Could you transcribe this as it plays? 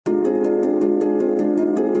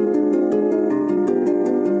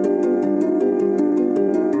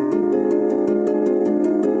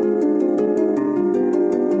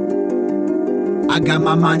got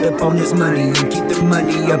my mind up on this money and keep the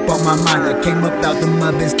money up on my mind. I came up out the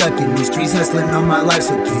mud, been stuck in these streets, hustling all my life.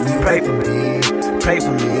 So can you pray for me? Pray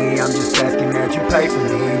for me, I'm just asking that you pray for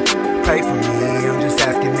me. Pray for me, I'm just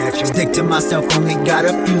asking that you stick to myself, only got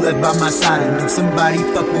a few left by my side. And if somebody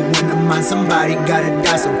fuck with one of mine, somebody gotta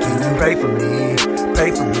die. So can you pray for me?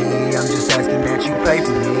 Pray for me, I'm just asking that you pray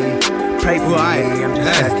for me. Pray for me, I'm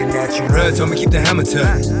just asking that you. Bruh told me keep the hammer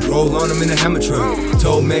tucked, roll on him in a hammer truck.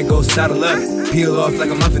 Told man go saddle up, peel off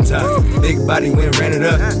like a muffin top. Big body went ran it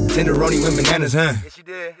up, tenderoni went bananas, huh?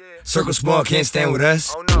 Circle small, can't stand with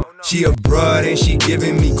us. She a broad and she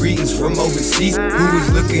giving me greetings from overseas. Who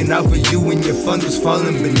was looking out for you when your funds was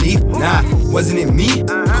falling beneath? Nah, wasn't it me?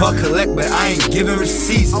 Call collect, but I ain't giving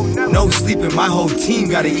receipts. No sleeping, my whole team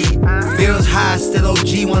gotta eat. Bills high, still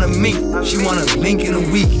OG wanna meet. She wanna link in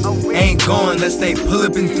a week. Ain't going unless they pull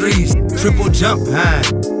up in threes. Triple jump, huh?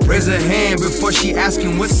 Raise her hand before she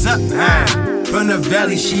asking what's up, huh? From the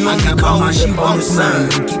valley, she only calling, she wants some.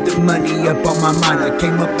 Keep the money up on my mind. I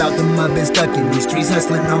came up out the mud, been stuck in these streets,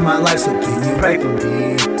 hustling all my life. So can you pray for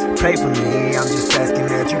me? Pray for me, I'm just asking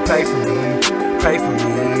that you pray for me. Pray for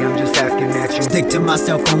me, I'm just asking that you stick to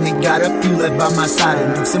myself, only got a few left by my side.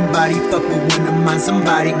 And if somebody fuck with one of mine,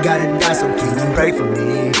 somebody gotta die. So can you pray for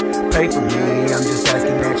me? Pray for me, I'm just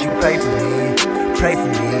asking that you pray for me. Pray for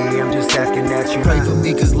me, I'm just asking that you pray for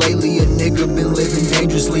me. Cause lately a nigga been living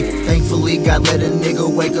dangerously. Thankfully God let a nigga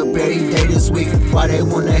wake up every day this week. Why they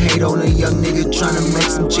wanna hate on a young nigga tryna make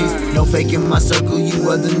some cheese? No faking my circle,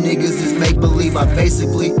 you other niggas is make believe. I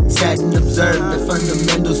basically sat and observed the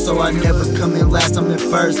fundamentals, so I never come in last, I'm in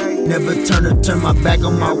first. Never turn my back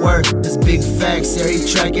on my word. It's big facts, every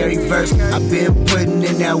track, every verse. I've been putting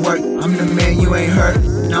in that work. I'm the man, you ain't hurt.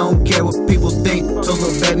 And I don't care what people think. So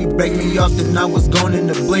little baby break me off, then I was gone in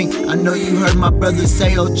the blink. I know you heard my brother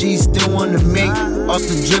say OG still wanna mink. Off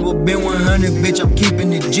the dribble, been 100, bitch, I'm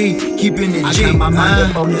keeping it G, keeping it G. I got my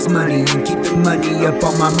mind up on this money and keep the money up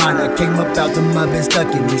on my mind. I came up out the mud, been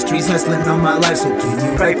stuck in these streets, hustling all my life. So can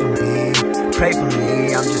you pray for me? Pray for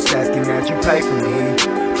me, I'm just asking that you pray for me.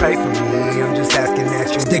 Pray for me, I'm just asking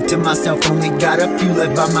that you stick to myself, only got a few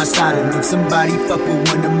left by my side. And if somebody fuck with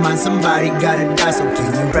one of mine, somebody gotta die. So can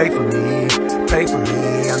you pray for me? Pray for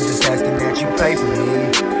me, I'm just asking that you pray for me.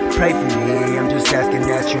 Pray for me, I'm just asking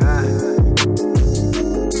that you